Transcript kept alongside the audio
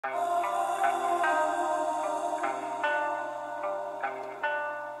I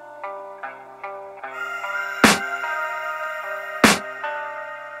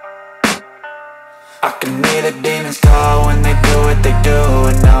can hear the demons call when they do what they do.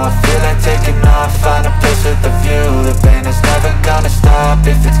 And now I feel like taking off, find a place with a view. The pain is never gonna stop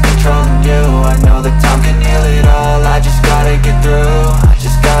if it's controlling you. I know that time can heal it all, I just gotta get through. I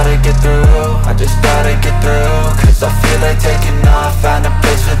just gotta get through, I just gotta get through. Cause I feel like taking off, find a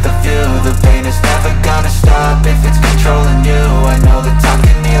place with a view. The pain is never gonna stop if it's controlling you. I know that time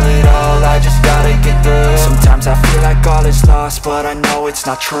can heal it all, I just gotta get through. Sometimes I feel like all is lost, but I know it's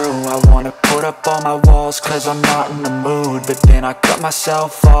not true. I wanna put up all my walls cause I'm not in the mood, but then I cut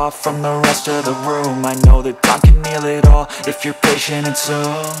myself off from the rest of the room. I know that time can heal it all if you're patient and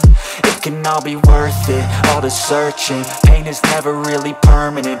soon it can all be worth it, all the searching. Pain is never really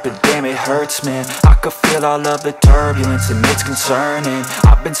permanent, but damn it hurts, man. I could feel all of the turbulence and it's concerning.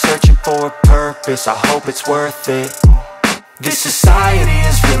 I've been searching for a purpose, I hope it's worth it. This society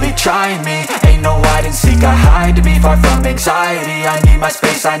is really trying me. Ain't no hide and seek, I hide to be far from anxiety. I need my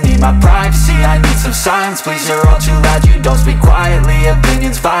space, I need my privacy. I need some silence, please, you're all too loud. You don't speak quietly,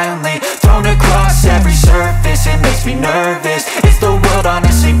 opinions violently thrown across every surface. It makes me nervous, is the world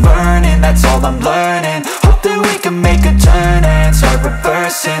honestly burning? That's all I'm learning. Hope that we can make a turn and start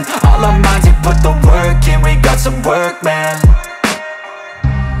reversing all our minds and put the work in. We got some work, man.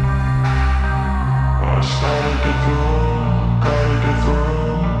 I started to do.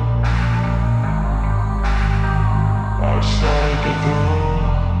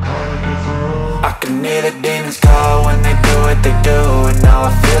 I can hear the demons call when they do what they do. And now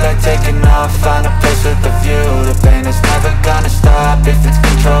I feel like taking off, find a place with a view. The pain is never gonna stop if it's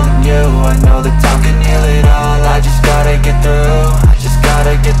controlling you. I know that time can heal it all, I just gotta get through. I just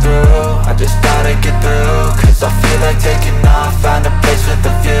gotta get through, I just gotta get through. Cause I feel like taking off, find a place with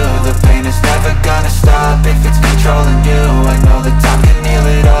a view. The pain is never gonna stop if it's controlling you. I know that time can heal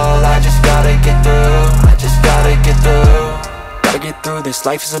it all, I just gotta get through. I just gotta get through. Gotta get through this,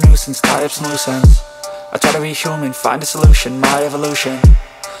 life is a nuisance, tie up some loose ends. I try to be human, find a solution, my evolution.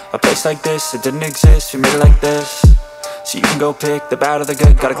 A place like this, it didn't exist, we made it like this. So you can go pick the bad or the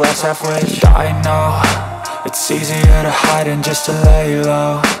good, got a glass half wish. I know, it's easier to hide than just to lay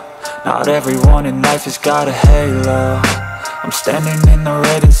low. Not everyone in life has got a halo. I'm standing in the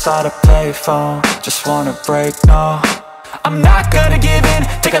red inside a payphone, just wanna break, no. I'm not gonna give in,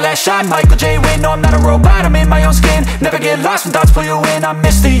 take a last shot, Michael J. Win. No, I'm not a robot, I'm in my own skin. Never get lost when thoughts pull you in. I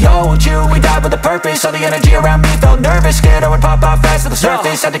miss the old you, we died with a purpose. All the energy around me felt nervous, scared I would pop out fast to the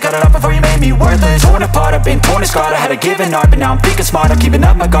surface. Had to cut it off before you made me worthless. Torn apart, I've been torn and scarred. I had a given art, but now I'm thinking smart. I'm keeping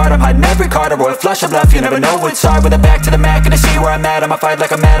up my guard, I'm hiding every card. A royal flush of bluff, you never know what's hard. With a back to the mat, gonna see where I'm at. I'ma fight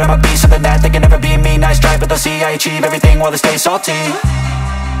like I'm mad, I'ma be something that they can never be me. Nice try, but they'll see I achieve everything while they stay salty. I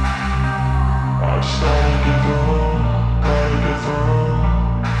started to go.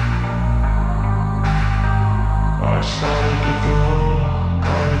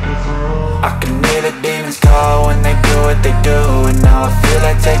 I can hear the demons call when they do what they do. And now I feel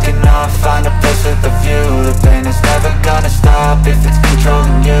like taking off, find a place with a view. The pain is never gonna stop if it's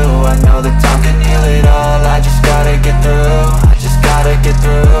controlling you. I know that time can heal it all, I just gotta get through. I just gotta get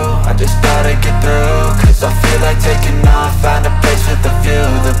through, I just gotta get through. Cause I feel like taking off, find a place with a view.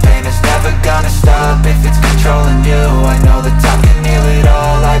 The pain is never gonna stop if it's controlling you. I know that time can heal it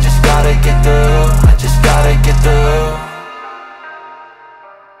all, I just gotta get through. I just gotta get through.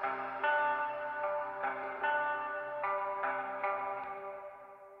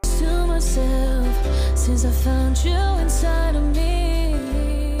 Since I found you inside of me,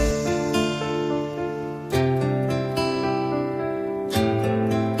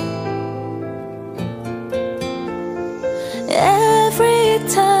 every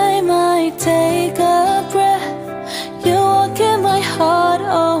time I take a breath, you walk in my heart,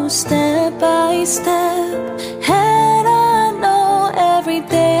 oh, step by step. And I know every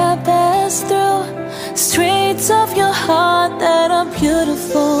day I pass through streets of your heart that are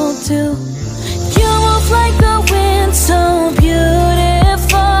beautiful too. You move like the wind, so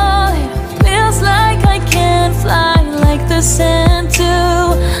beautiful. It feels like I can fly like the sand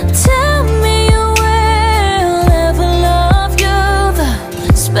too. Tell me you will ever love you the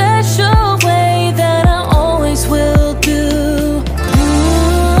special way that I always will do.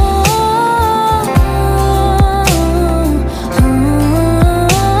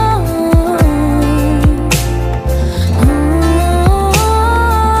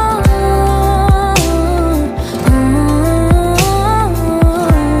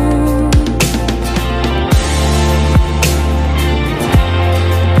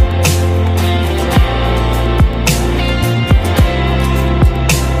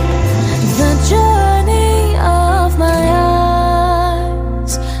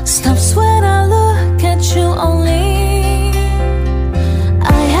 only